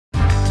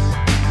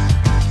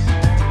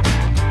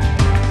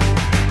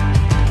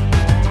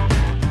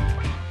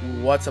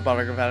What's up,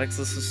 autograph addicts?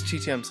 This is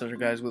TTMCentral,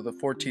 guys, with a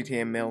 4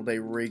 TTM Mailday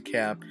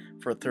recap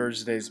for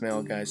Thursday's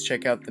mail, guys.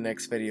 Check out the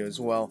next video as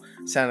well.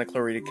 Santa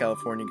Clarita,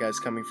 California, guys,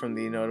 coming from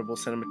the notable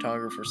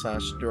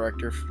cinematographer /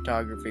 director of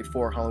photography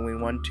for Halloween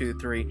 1, 2,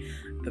 3,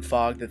 The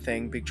Fog, The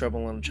Thing, Big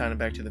Trouble in Little China,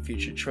 Back to the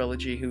Future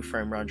trilogy, Who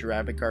Framed Roger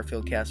Rabbit,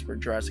 Garfield, Casper,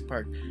 Jurassic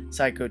Park,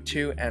 Psycho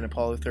 2, and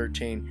Apollo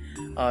 13.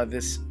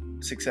 This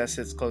success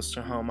hits close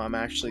to home. I'm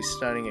actually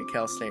studying at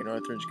Cal State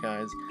Northridge,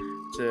 guys,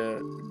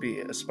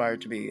 to aspire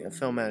to be a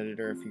film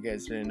editor. If you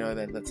guys didn't know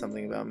that, that's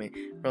something about me.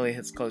 Really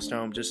hits close to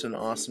home. Just an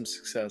awesome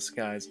success,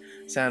 guys.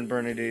 San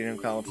Bernardino,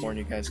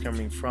 California, guys,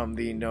 coming from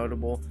the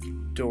notable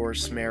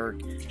Doris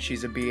Merrick.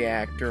 She's a B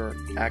actress.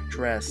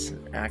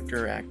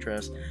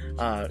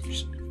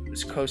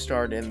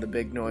 Co-starred in The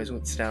Big Noise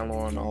with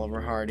Stallone and Oliver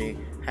Hardy.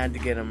 Had to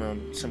get him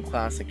on some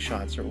classic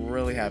shots. We're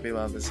really happy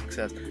about the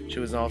success. She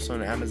was also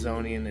an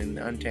Amazonian in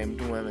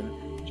Untamed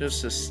Women.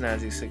 Just a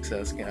snazzy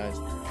success, guys.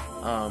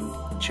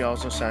 She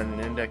also signed an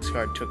index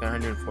card. Took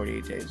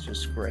 148 days.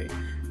 Just great.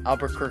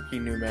 Albuquerque,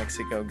 New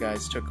Mexico,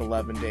 guys, took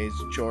 11 days.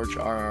 George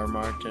R.R.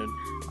 Martin.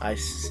 I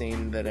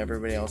seen that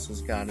everybody else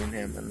has gotten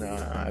him, and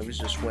I was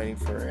just waiting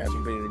for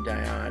everybody to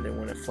die out. I didn't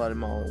want to flood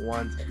him all at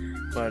once,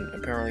 but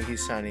apparently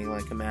he's signing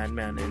like a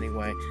madman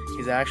anyway.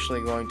 He's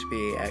actually going to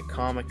be at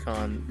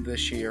Comic-Con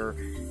this year,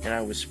 and I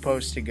was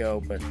supposed to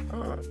go, but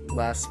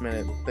last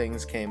minute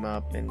things came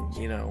up, and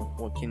you know,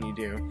 what can you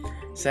do?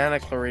 Santa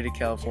Clarita,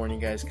 California,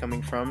 guys,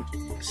 coming from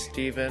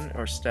Stefan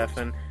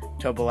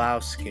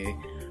Tobolowsky.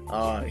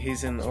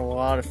 He's in a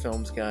lot of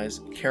films,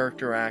 guys.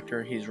 Character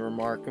actor. He's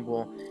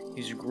remarkable.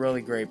 He's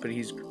really great, but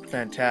he's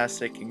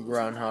fantastic in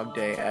Groundhog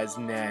Day as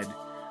Ned.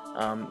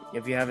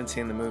 If you haven't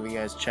seen the movie,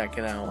 guys, check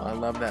it out. I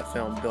love that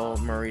film. Bill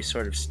Murray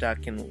sort of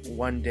stuck in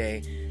one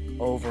day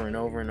over and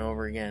over and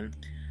over again.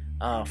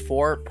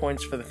 4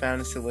 points for the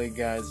Fantasy League,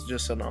 guys.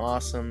 Just an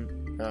awesome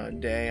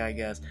day, I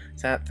guess.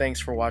 Thanks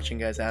for watching,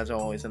 guys, as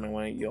always, and I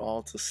want you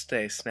all to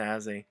stay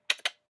snazzy.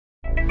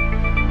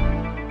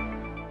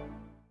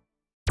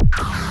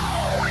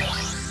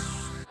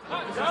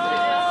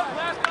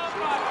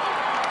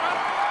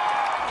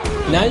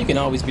 Now you can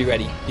always be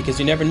ready, because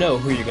you never know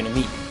who you're going to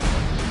meet.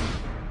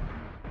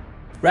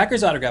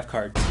 Racker's autograph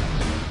cards.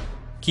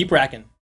 Keep racking.